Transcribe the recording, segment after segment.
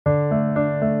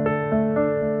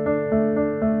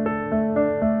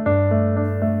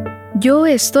Yo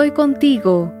estoy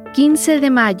contigo, 15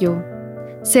 de mayo.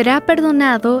 Será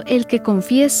perdonado el que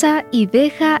confiesa y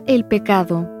deja el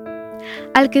pecado.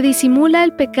 Al que disimula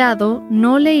el pecado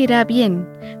no le irá bien,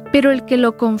 pero el que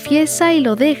lo confiesa y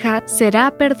lo deja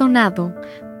será perdonado.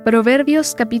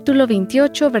 Proverbios capítulo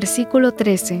 28, versículo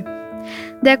 13.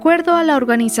 De acuerdo a la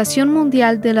Organización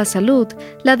Mundial de la Salud,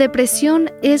 la depresión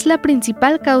es la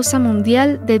principal causa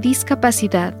mundial de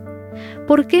discapacidad.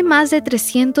 ¿Por qué más de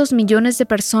 300 millones de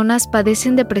personas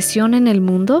padecen depresión en el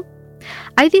mundo?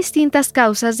 Hay distintas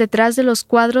causas detrás de los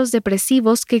cuadros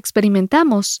depresivos que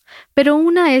experimentamos, pero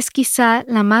una es quizá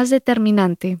la más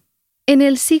determinante. En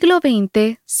el siglo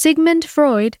XX, Sigmund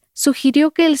Freud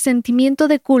sugirió que el sentimiento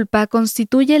de culpa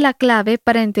constituye la clave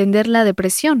para entender la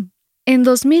depresión. En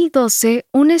 2012,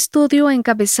 un estudio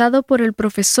encabezado por el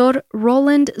profesor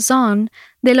Roland Zahn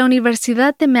de la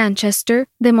Universidad de Manchester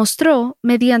demostró,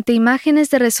 mediante imágenes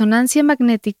de resonancia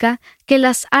magnética, que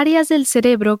las áreas del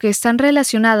cerebro que están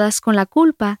relacionadas con la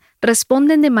culpa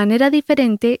responden de manera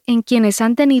diferente en quienes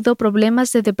han tenido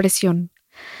problemas de depresión.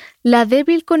 La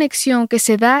débil conexión que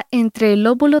se da entre el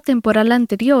lóbulo temporal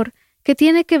anterior, que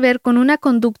tiene que ver con una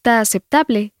conducta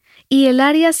aceptable, y el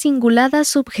área cingulada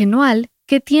subgenual,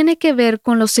 que tiene que ver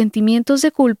con los sentimientos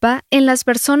de culpa en las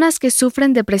personas que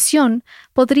sufren depresión,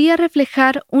 podría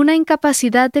reflejar una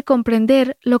incapacidad de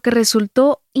comprender lo que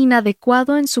resultó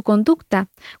inadecuado en su conducta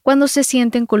cuando se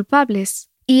sienten culpables,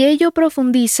 y ello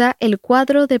profundiza el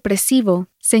cuadro depresivo,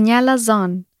 señala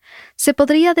Zahn. Se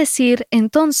podría decir,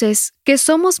 entonces, que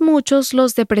somos muchos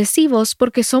los depresivos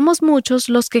porque somos muchos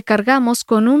los que cargamos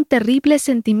con un terrible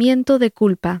sentimiento de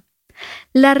culpa.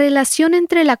 La relación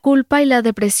entre la culpa y la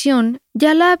depresión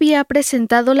ya la había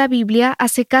presentado la Biblia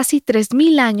hace casi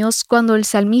 3000 años cuando el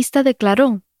salmista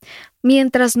declaró: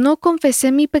 «Mientras no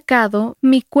confesé mi pecado,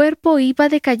 mi cuerpo iba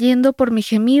decayendo por mi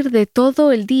gemir de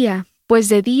todo el día, pues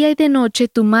de día y de noche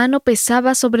tu mano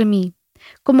pesaba sobre mí.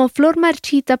 Como flor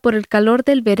marchita por el calor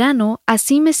del verano,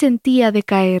 así me sentía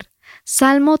decaer».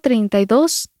 Salmo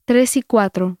 32, 3 y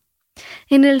 4.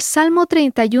 En el Salmo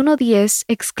 31:10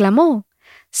 exclamó: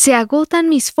 «Se agotan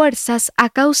mis fuerzas a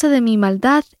causa de mi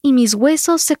maldad y mis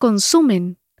huesos se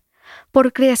consumen».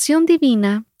 Por creación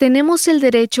divina, tenemos el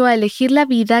derecho a elegir la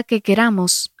vida que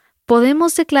queramos.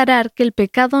 Podemos declarar que el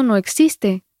pecado no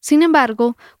existe. Sin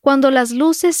embargo, cuando las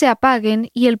luces se apaguen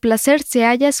y el placer se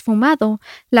haya esfumado,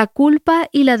 la culpa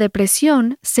y la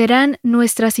depresión serán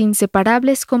nuestras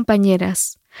inseparables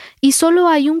compañeras. Y solo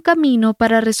hay un camino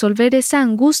para resolver esa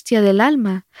angustia del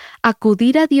alma: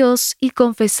 acudir a Dios y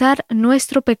confesar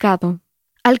nuestro pecado.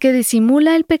 Al que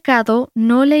disimula el pecado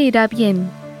no le irá bien,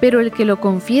 pero el que lo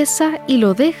confiesa y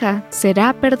lo deja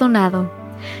será perdonado.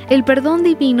 El perdón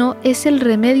divino es el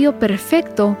remedio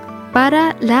perfecto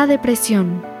para la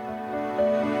depresión.